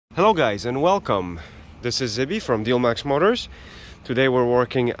Hello guys and welcome. This is Zibby from Dealmax Motors. Today we're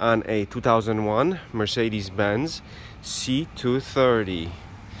working on a 2001 Mercedes-Benz C230.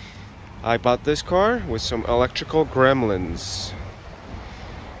 I bought this car with some electrical gremlins.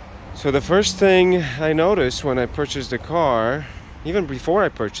 So the first thing I noticed when I purchased the car, even before I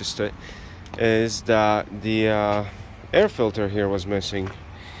purchased it, is that the air filter here was missing.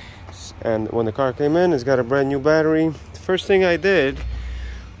 And when the car came in, it's got a brand new battery. The first thing I did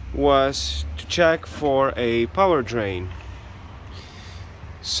was to check for a power drain.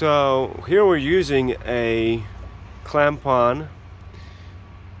 So here we're using a clamp-on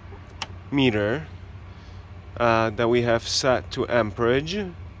meter that we have set to amperage.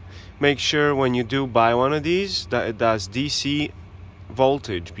 Make sure when you do buy one of these that it does DC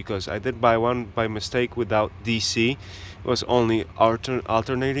voltage, because I did buy one by mistake without DC. It was only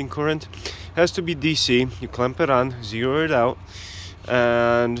alternating current. It has to be DC. You clamp it on, zero it out,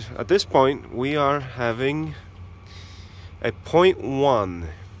 and at this point we are having a 0.1.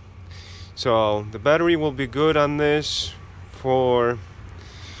 So the battery will be good on this for,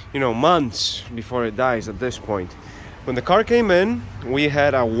 you know, months before it dies. At this point, when the car came in, we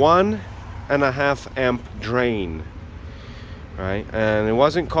had a 1.5 amp drain, right? And it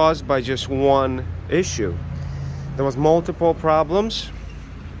wasn't caused by just one issue. There was multiple problems.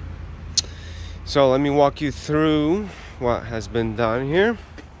 So let me walk you through what has been done here.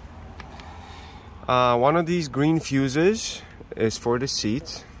 One of these green fuses is for the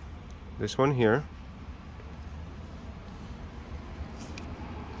seat. This one here.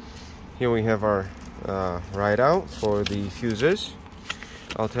 Here we have our write out for the fuses.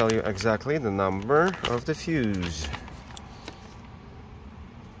 I'll tell you exactly the number of the fuse.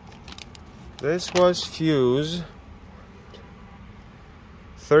 This was fuse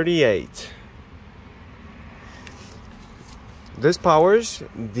 38. This powers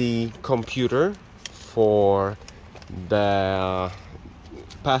the computer for the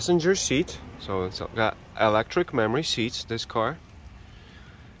passenger seat. So it's got electric memory seats, this car.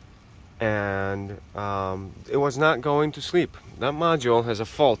 And it was not going to sleep. That module has a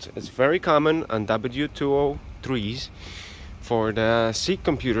fault. It's very common on W203s for the seat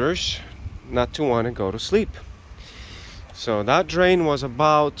computers not to want to go to sleep. So that drain was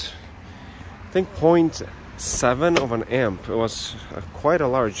about, I think, 0.7 of an amp. It was quite a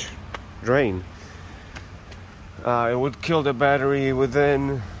large drain. It would kill the battery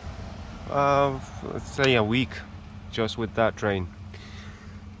within let's say a week, just with that drain.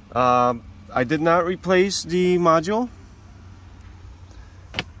 I did not replace the module.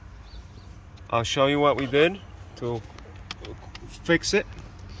 I'll show you what we did to fix it.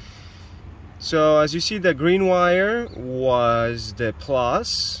 So as you see, the green wire was the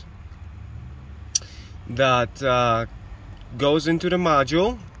plus that goes into the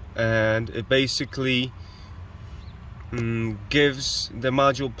module, and it basically gives the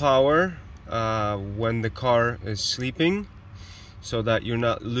module power when the car is sleeping, so that you're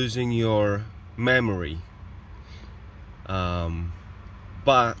not losing your memory.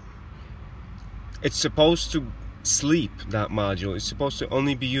 But it's supposed to sleep, that module. It's supposed to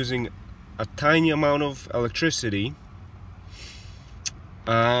only be using a tiny amount of electricity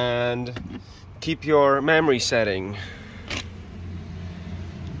and keep your memory setting.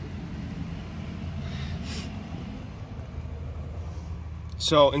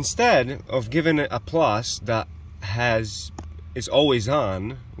 So instead of giving it a plus that is always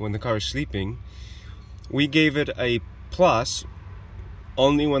on when the car is sleeping, we gave it a plus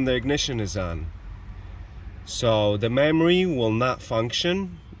only when the ignition is on. So the memory will not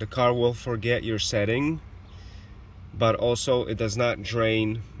function. The car will forget your setting, but also it does not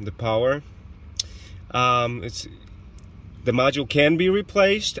drain the power. The module can be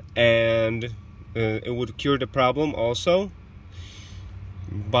replaced, and it would cure the problem also.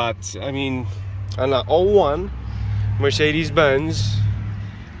 But I mean, on an 01 Mercedes-Benz,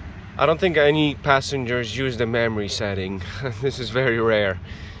 I don't think any passengers use the memory setting. This is very rare.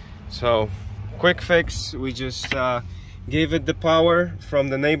 So quick fix, we just gave it the power from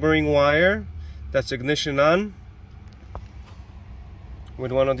the neighboring wire that's ignition on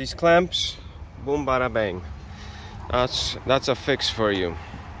with one of these clamps. Boom, bada bang. That's a fix for you.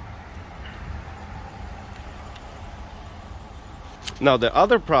 Now the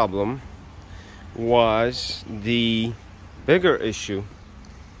other problem was the bigger issue.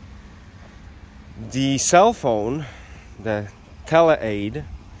 The cell phone, the tele-aid,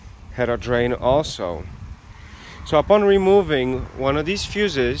 had a drain also. So upon removing one of these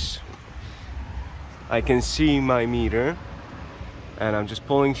fuses, I can see my meter, and I'm just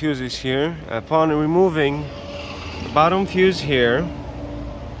pulling fuses here. Upon removing the bottom fuse here,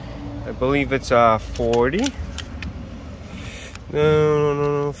 I believe it's 40.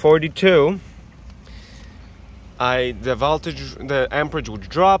 No, 42. The voltage, the amperage would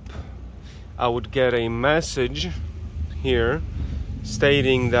drop. I would get a message here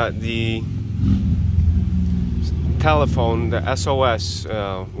stating that the telephone, the SOS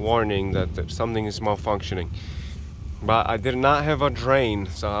warning that something is malfunctioning. But I did not have a drain,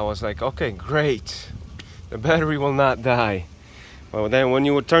 so I was like, okay, great, the battery will not die. But then when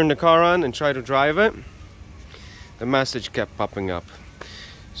you would turn the car on and try to drive it, the message kept popping up.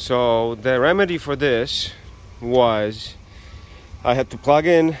 So the remedy for this was I had to plug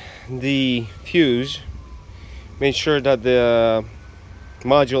in the fuse, make sure that the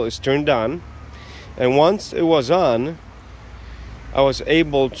module is turned on, and once it was on, I was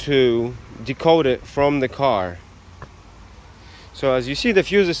able to decode it from the car. So as you see, the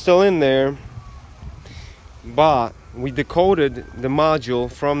fuse is still in there, but we decoded the module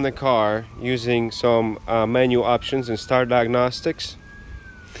from the car using some menu options in Star Diagnostics.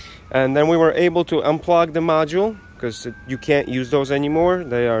 And then we were able to unplug the module, because you can't use those anymore.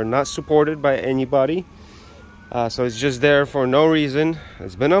 They are not supported by anybody. So it's just there for no reason.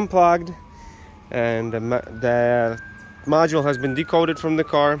 It's been unplugged, and the module has been decoded from the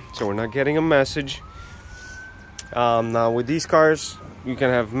car, so we're not getting a message. Now with these cars, you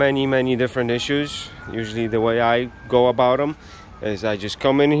can have many different issues. Usually the way I go about them is I just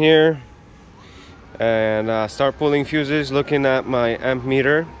come in here and start pulling fuses, looking at my amp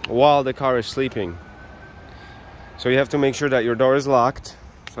meter while the car is sleeping. So you have to make sure that your door is locked.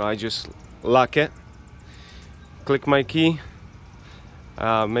 So I just lock it, click my key,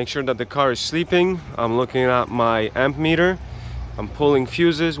 make sure that the car is sleeping. I'm looking at my amp meter, I'm pulling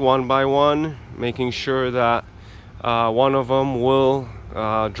fuses one by one, making sure that one of them will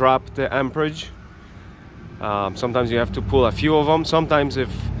drop the amperage. Sometimes you have to pull a few of them. Sometimes if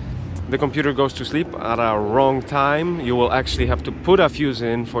the computer goes to sleep at a wrong time, you will actually have to put a fuse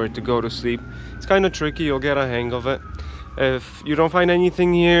in for it to go to sleep. It's kind of tricky, you'll get a hang of it. If you don't find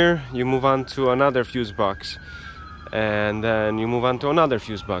anything here, you move on to another fuse box, and then you move on to another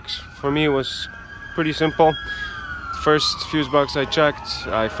fuse box. For me, it was pretty simple. First fuse box I checked,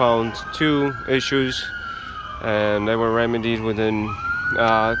 I found 2 issues, and they were remedied within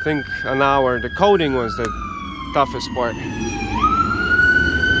I think an hour. The coding was the toughest part.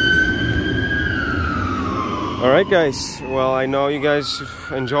 Alright guys, well, I know you guys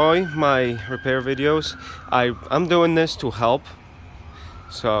enjoy my repair videos. I'm doing this to help,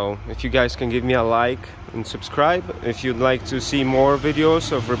 so if you guys can give me a like and subscribe if you'd like to see more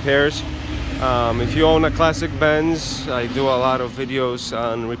videos of repairs. If you own a classic Benz, I do a lot of videos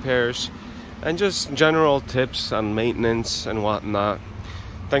on repairs and just general tips on maintenance and whatnot.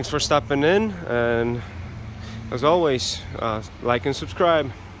 Thanks for stopping in, and as always, like and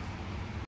subscribe.